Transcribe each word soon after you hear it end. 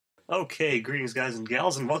Okay, greetings guys and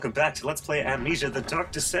gals, and welcome back to Let's Play Amnesia: The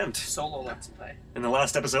Dark Descent. Solo Let's Play. In the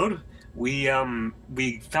last episode, we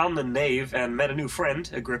found the nave and met a new friend,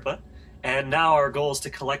 Agrippa, and now our goal is to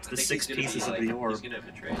collect the 6 pieces of the orb. He's gonna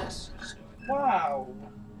betray us. Wow.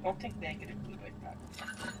 Don't think negatively like that.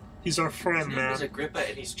 He's our friend, His name man. is Agrippa,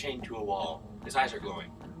 and he's chained to a wall. His eyes are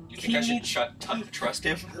glowing. Do you He think I should needs- trust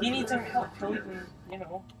him? He needs our help. He'll even,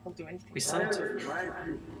 he'll do anything. We sent him.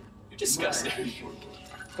 You're disgusting.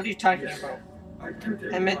 What are you talking about?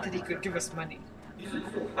 I meant that he could give us money.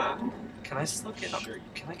 Huh? Can I still get up? Sure.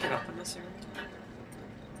 Can I get up in this area?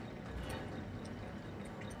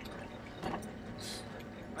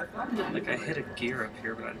 Like I hit a gear up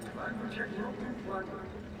here, but I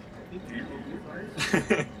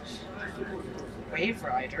didn't. Wave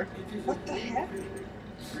Rider? What the heck?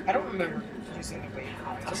 I don't remember using the Wave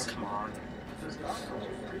Rider. Just come on.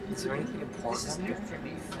 Is there anything This important is in new here? for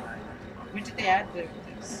me. When did they add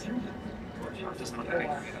this? I'm just looking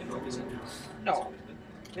at it. No.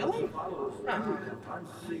 Really?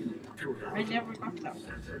 I never got that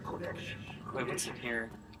one. Wait, what's in here?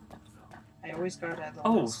 I always got a little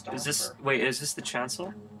Oh, stopper. is this... Wait, is this the chancel?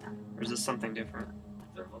 Or is this something different?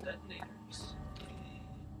 Thermal detonators.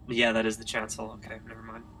 Yeah, that is the chancel. Okay, never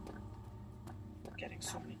mind. Getting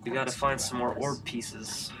so many We gotta coins find for some more weapons. orb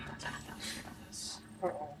pieces.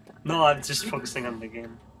 Uh-oh. No, I'm just focusing on the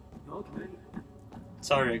game.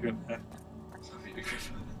 Sorry, Agrippa.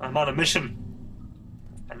 I'm on a mission.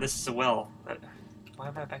 And this is a well. Why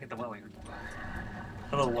am I back at the well here?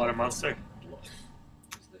 Hello, water monster.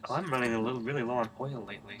 Oh, I'm running really low on oil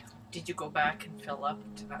lately. Did you go back and fill up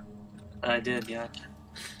to that? I did, yeah.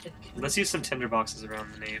 Let's use some tinder boxes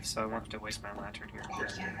around the nave, so I won't have to waste my lantern here. Oh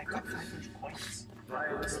yeah, I got 500 coins.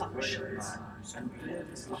 Slot machines.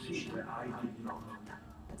 Slot machine.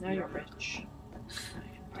 Now you're rich.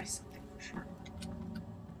 I can buy something for sure.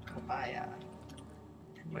 Go buy a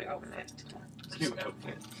new Wait a outfit. New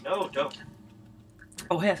outfit. No, don't.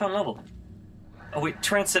 Oh, hey, I found a level. Oh, wait,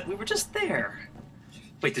 transept. We were just there.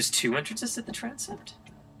 Wait, there's 2 entrances to the transept?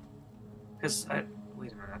 Because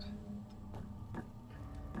Wait a minute.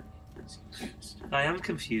 I am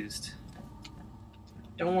confused.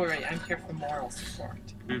 Don't worry, I'm here for moral support.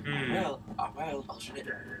 Mm-hmm. Well, a wild alternate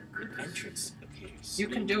entrance appears. You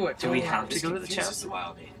can do it. Do we don't have worry. to go to the Confuses chancel? the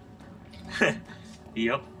wild Aiden.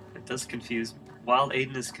 Yep, it does confuse. Wild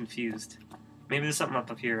Aiden is confused. Maybe there's something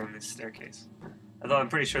up here on this staircase. Although I'm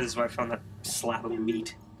pretty sure this is where I found that slab of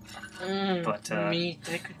meat. But, meat.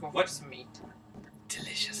 I could go what? for some meat.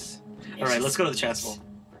 Delicious. Alright, let's go to the chancel.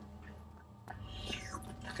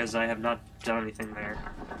 Because I have not done anything there.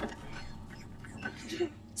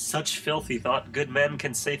 Such filthy thought, good men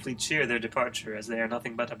can safely cheer their departure, as they are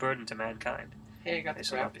nothing but a burden to mankind. Hey, I got They the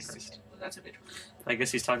shall not be graphics. cursed. Well, that's a bit. I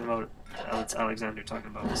guess he's talking about it's Alexander talking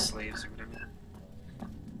about the slaves or whatever.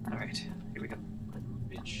 Alright, here we go.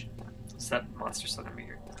 Bitch. Is that monster still gonna be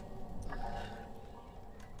here?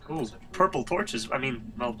 Ooh, purple torches. I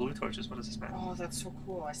mean, well, blue torches. What does this matter? Oh, that's so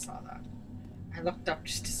cool. I saw that. I looked up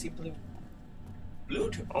just to see blue. Blue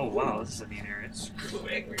to Oh wow, this is a neat area. Screw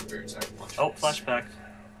angry birds. I watch Oh, this. flashback.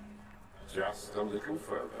 Just a little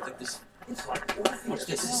further. Look, this. What's this?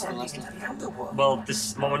 This is the last one. Well,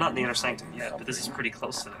 well, we're not in the inner sanctum yet, but this is pretty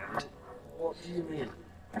close to the end. What do you mean?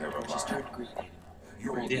 Never Just mind. turned green.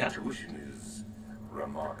 Your Yeah. intuition is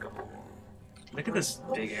remarkable. Look at this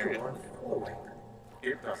big area.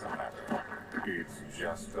 It doesn't matter. It's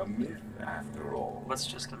just a myth after all. What's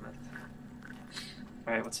just a myth?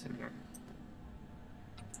 Alright, what's in here?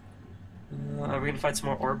 Are we gonna find some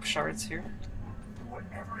more orb shards here?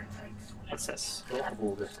 What's this? 12th of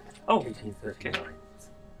August, Oh, 1839.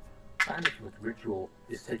 Banishment ritual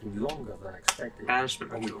is taking longer than expected,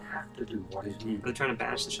 banishment and we ritual. have to do what is Are they needed. trying to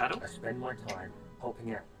banish the shadow? I spend my time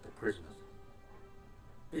helping out the prisoners.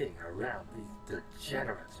 Being around these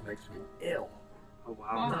degenerates makes me ill. Oh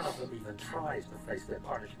wow. None of them even tries to face their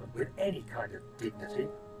punishment with any kind of dignity.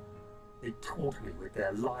 They taunt me with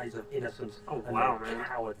their lies of innocence Oh, and wow, their man.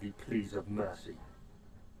 cowardly pleas of mercy.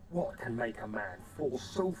 What can make a man fall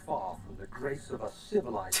so far from the grace of a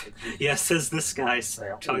civilized existence? Yeah, says this guy They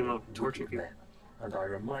are talking all about torturing wicked people. men, and I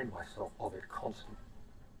remind myself of it constantly.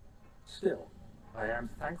 Still, I am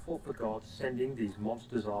thankful for God sending these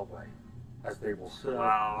monsters our way, as they will serve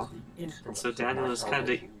Wow. as the instruments So of Daniel my is kind of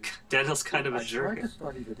salvation. Daniel's kind of a I try jerk. to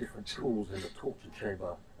study the different tools in the torture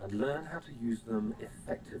chamber and learn how to use them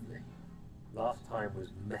effectively. Last time was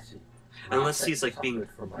messy. Unless I he's like being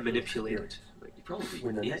suffered from my manipulated. inexperience. He probably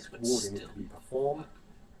When the is, next but warding is still. to be performed,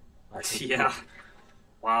 I can Yeah.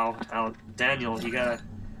 Wow, Daniel, you gotta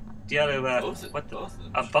Both of- what the both of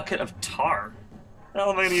them a should bucket have. of tar. the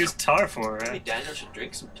hell am I gonna use tar for, Maybe right? Daniel should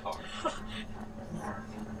drink some tar.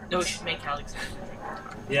 No, we should make Alexander drink the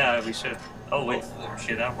tar. Yeah, we should. Oh wait, Both of them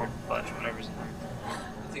okay, that won't budge, whatever's in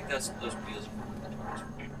I think that's those wheels are for the tars.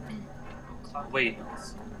 there.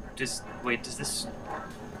 Wait, does this...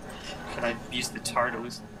 Can I use the tar to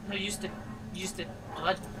loosen? No, use the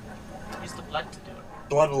blood. Use the blood to do it.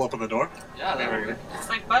 Blood will open the door? Yeah, that There we would go. work. It's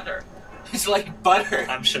like butter. It's like butter.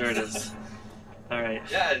 I'm sure it is. Alright.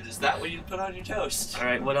 Yeah, is that what you put on your toast?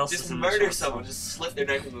 Alright, what else Just is in the murder shop? someone, just slit their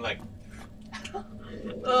neck and be like,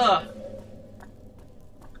 Ugh.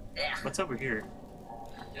 Yeah. What's over here?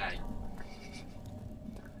 yeah.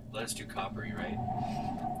 Blood's too coppery, right?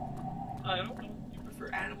 I don't know. You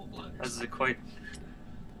prefer animal blood. This is a quite...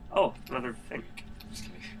 Oh, another thing. Just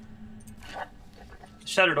kidding.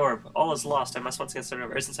 Shattered orb. All is lost. I must once again start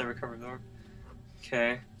over since I recovered the orb.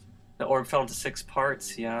 Okay. The orb fell into 6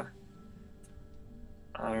 parts, yeah.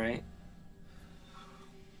 Alright.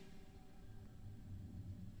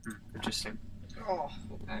 Interesting. Oh.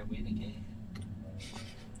 Hope I win again.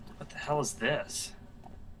 What the hell is this?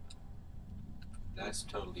 That's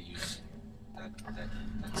totally used.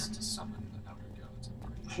 That's to summon the outer gods,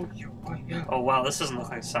 I'm pretty sure. Oh wow, this doesn't look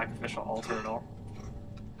like a sacrificial altar at all.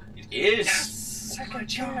 It is! Second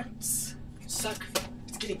chance. Suck!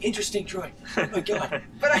 It's getting interesting, Troy! Oh my god!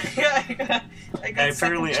 But I got And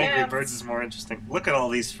apparently second Angry chance. Birds is more interesting. Look at all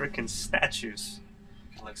these freaking statues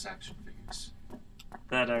Collects action figures.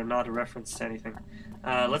 that are not a reference to anything.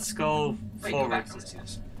 Let's go Wait, go forward. back, let's see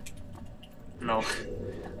this. No.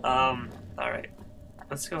 Alright.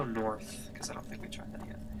 Let's go north, because I don't think we tried that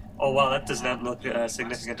yet. Oh wow, that does not look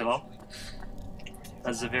significant at all.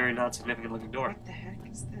 That's a very non-significant looking door. What the heck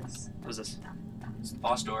is this? What is this? It's the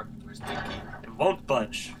boss door. Where's the big key? It won't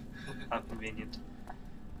budge. How convenient.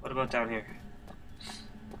 What about down here?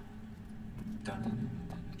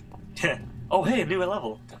 Oh hey, a new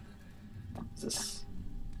level. Is this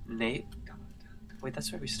Nate? Wait,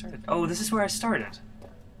 that's where we started. Oh, this is where I started.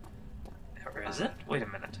 Or is it? Wait a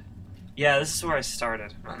minute. Yeah, this is where I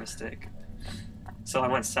started. My mistake. So I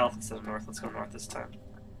went south instead of north. Let's go north this time.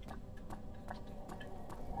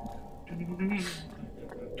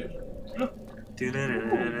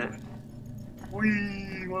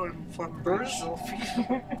 Wee, what fun Burzle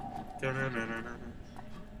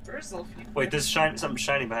Burzle Wait, there's something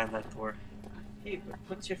shiny behind that door. Hey,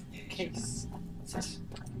 what's your case? What's this?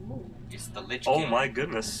 Ooh. It's the Lich Oh King. my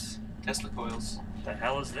goodness. Tesla coils. The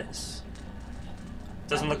hell is this?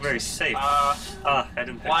 Doesn't look very safe. Uh, I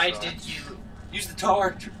didn't think why so. did you? Use the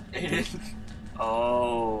tar, Aiden.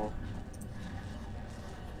 Oh.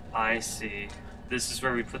 I see. This is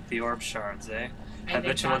where we put the orb shards, eh? I And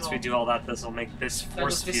bet then you once we that'll- do all that, this will make this That'll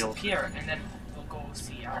force field. disappear, and then we'll go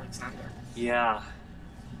see Alexander. Yeah.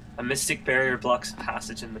 A mystic barrier blocks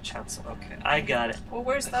passage in the chancel. Okay, I got it. Well,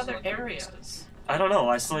 where's the other areas? I don't know.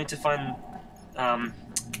 I still need to find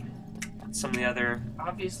some of the other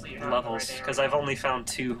Obviously, you're not levels in the right because I've only found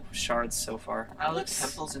 2 shards so far. Like Alex,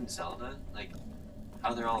 temples in Zelda, like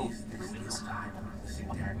how they're all ruins.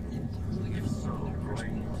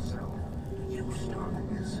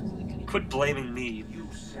 Quit blaming me. You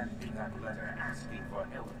sent me that letter asking for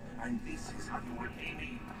help, and this is how you were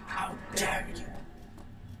me. How dare you!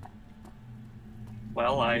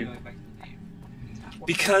 Well, I Going back to the name.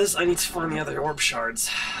 because I need to find the other orb shards.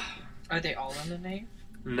 are they all in the name?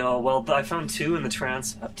 No, well, I found 2 in the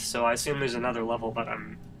transept, so I assume there's another level that I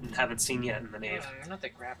haven't seen yet in the nave. Not the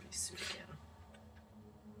gravity suit again.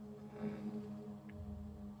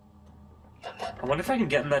 I wonder if I can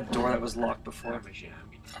get in that door that was locked before.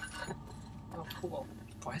 Oh, cool.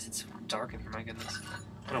 Why is it so dark in here? My goodness.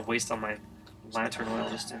 I'm gonna waste all my lantern oil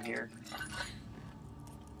just in here.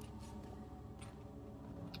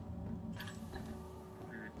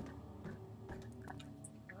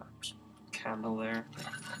 Candle there.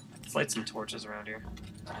 Let's light some torches around here.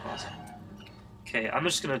 Awesome. Okay, I'm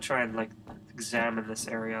just gonna try and like examine this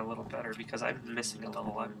area a little better because I'm missing a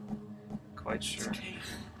level. I'm quite sure.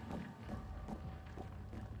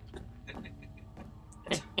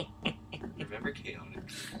 Remember chaotic?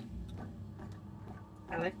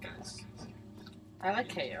 I like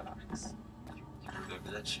chaos.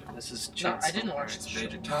 Remember that show? This is No, Chancellor. I didn't watch It's the show.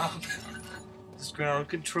 Major Tom. This is ground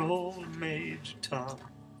control, Major Tom.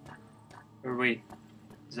 Or wait,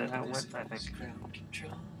 is that how it went? I think. Ground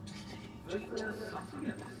control.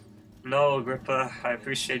 No, Agrippa, I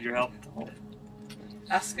appreciate your help.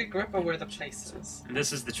 Ask Agrippa where the place is.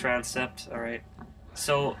 This is the transept, alright.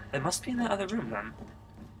 So, it must be in the other room then.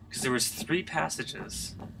 Because there was 3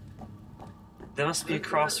 passages. They must be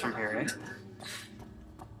across from here,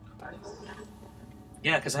 eh?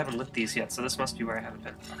 Yeah, because I haven't lit these yet, so this must be where I haven't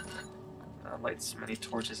been. light as many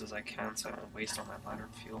torches as I can so I don't waste all my lantern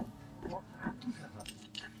fuel.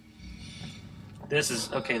 This is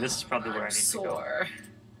probably where I need to go. Sore.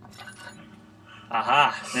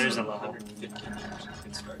 Aha! There's a level.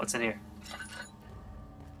 150 start. What's in here?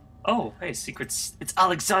 Oh, hey, secrets. It's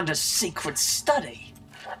Alexander's secret study!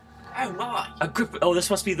 Oh my! A grip. Oh, this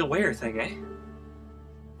must be the Ware thing, eh?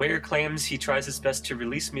 Ware claims he tries his best to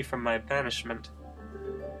release me from my banishment.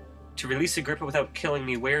 To release Agrippa without killing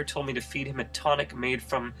me, Ware told me to feed him a tonic made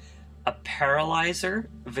from a paralyzer,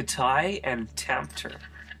 vitae, and tempter.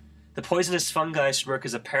 The poisonous fungi should work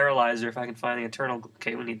as a paralyzer if I can find the internal...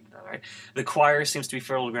 Okay, we need... Alright. The choir seems to be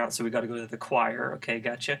fertile ground, so we gotta go to the choir. Okay,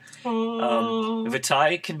 gotcha.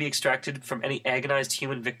 Vitae can be extracted from any agonized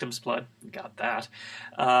human victim's blood. Got that.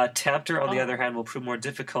 Tempter, on the other hand, will prove more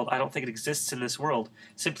difficult. I don't think it exists in this world.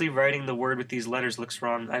 Simply writing the word with these letters looks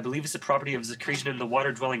wrong. I believe it's a property of secretion in the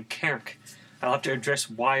water-dwelling Kerk. I'll have to address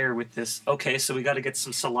wire with this. Okay, so we gotta get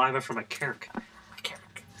some saliva from a Kerk.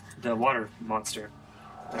 The water monster.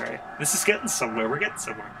 Alright, this is getting somewhere. We're getting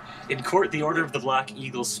somewhere. In court, the Order of the Black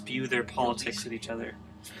Eagle spew their politics at each other.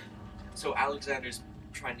 So Alexander's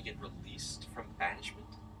trying to get released from banishment?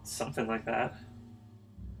 Something like that.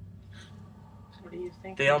 What do you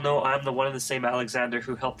think? They all know I'm the one and the same Alexander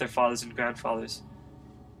who helped their fathers and grandfathers.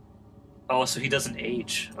 Oh, so he doesn't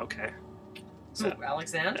age. Okay. So Who,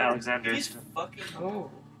 Alexander? Alexander. He's fucking... Oh.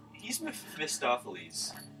 He's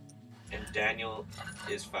Mephistopheles. And Daniel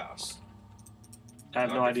is Faust. I have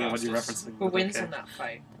no Dr. idea what you're Faustus. referencing. Who but wins okay. in that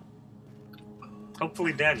fight?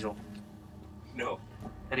 Hopefully Daniel. No,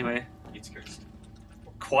 Anyway, it's cursed.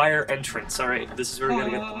 choir entrance. Alright, this is where we're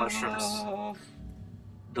gonna get the mushrooms.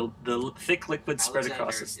 The thick liquid spread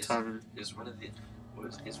across his tongue. Is one of the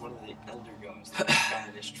elder gods that was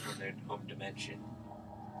banished from their home dimension.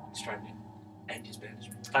 He's trying to end his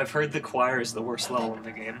banishment. I've heard the choir is the worst level in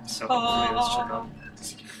the game, so hopefully this should help.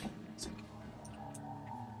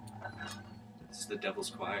 This is the Devil's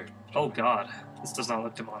Choir. Oh god, this does not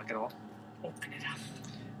look demonic at all. Open it up.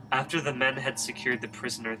 After the men had secured the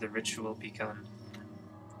prisoner, the ritual begun.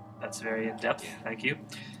 That's very in-depth, Yeah. thank you.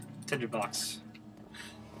 Tinderbox.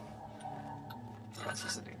 What's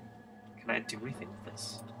this in here? Can I do anything with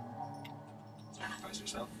this? Sacrifice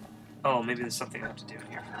yourself. Oh, maybe there's something I have to do in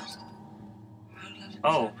here first.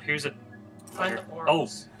 Oh, here's a... Find the Oh,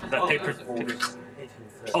 orbs. that paper...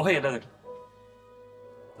 Oh, hey, another.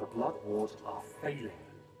 The blood wards are failing.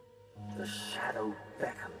 The shadow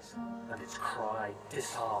beckons, and its cry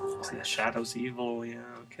disarms my The shadow's evil, yeah,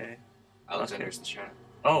 okay. Alexander's the shadow.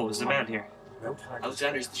 Oh, there's a man here. No time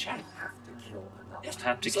Alexander's the shadow. have to kill another.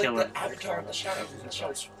 Have to He's kill like him. the avatar of the shadow. The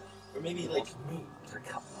shadow's, or maybe like Me to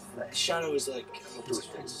cut the the flesh. shadow is like. I don't know what's his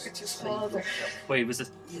face. It's his father. Wait, was it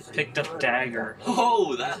picked up dagger?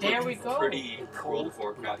 Oh, that There looked we go. pretty World of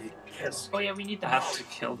Warcraft. Oh yeah, we need I the have help. to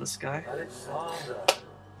kill this guy? Alexander,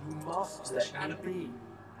 you must let me be.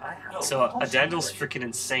 I have So, Daniel's freaking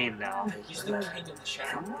insane now. He's the king of the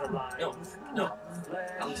shadow. the lines. No.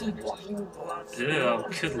 Alexander's Ew,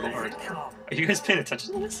 good lord. Are you guys paying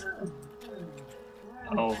attention to this?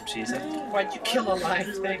 Oh, jeez. Why'd you kill a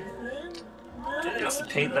live thing? It's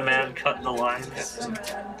paint the man, cut the lines.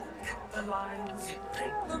 The lines,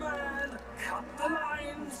 take the man, cut the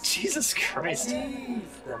lines, Jesus Christ. leave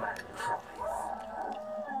the man cries.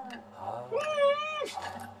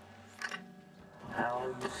 Now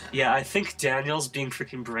you Yeah, I think Daniel's being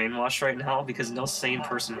freaking brainwashed right now because no sane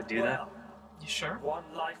person would do that. You sure? one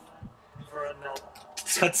life for another.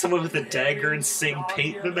 Cut someone with a dagger and sing,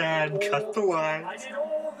 paint the man, cut the I lines. did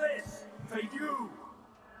all this for you.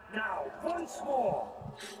 Now, once more,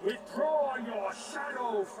 withdraw your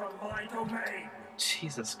shadow from my domain.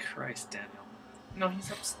 Jesus Christ, Daniel. No,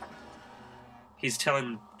 he's upset. He's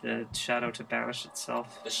telling the shadow to banish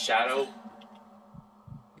itself. The shadow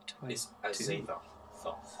What do I is do?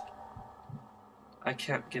 Azathoth. I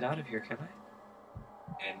can't get out of here, can I?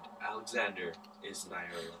 And Alexander is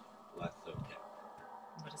Nyarlathotep.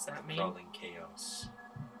 What does that mean? Crawling chaos.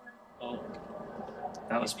 Oh.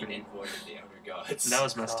 That was He's been pretty... envoy of the outer gods. That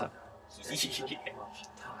was messed up. Much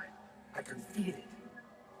time. I can feel it.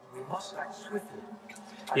 We must act swiftly.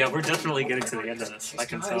 Yeah, we're definitely getting to the end of this. I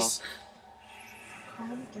can tell. Guys,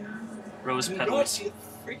 Rose you petals. don't see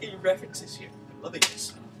the freaking references here. I'm loving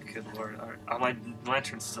this. Good lord. Alright. Oh, my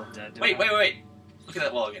lantern's still dead. Wait. Look at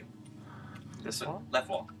that wall again. This wall? Left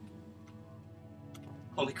wall.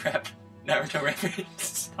 Holy crap. Naruto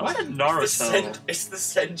reference. What a It's the, Naruto. it's the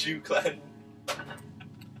Senju clan.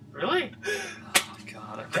 Really? Oh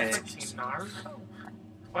god, okay. Referencing Naruto?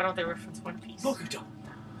 Why don't they reference One Piece? Bokuto.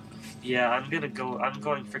 Yeah, I'm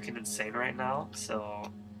going freaking insane right now, so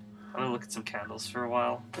I'm gonna look at some candles for a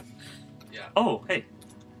while. Yeah. Oh, hey.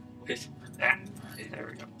 Wait. Ah, there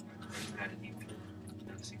we go. How did you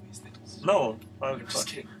noticing these things? No. I'm just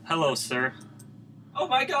kidding. Hello, sir. Oh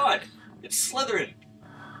my god! It's Slytherin!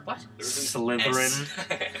 What? There's an Slytherin.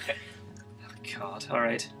 S. Oh, God. All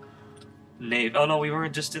right. Nave. Oh no, we were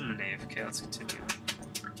just in the nave. Okay, let's continue.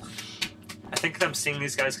 I think I'm seeing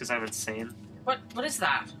these guys because I'm insane. What is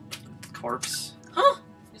that? Corpse. Huh?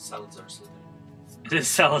 It's Salazar Slytherin. It is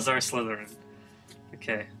Salazar Slytherin.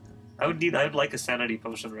 Okay. I'd like a sanity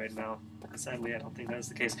potion right now. Sadly, I don't think that's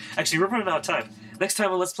the case. Actually, we're running out of time. Next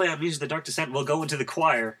time on Let's Play Amnesia the Dark Descent, we'll go into the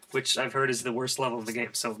choir, which I've heard is the worst level in the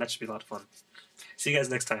game, so that should be a lot of fun. See you guys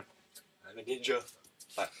next time. I'm a ninja.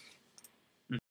 Bye.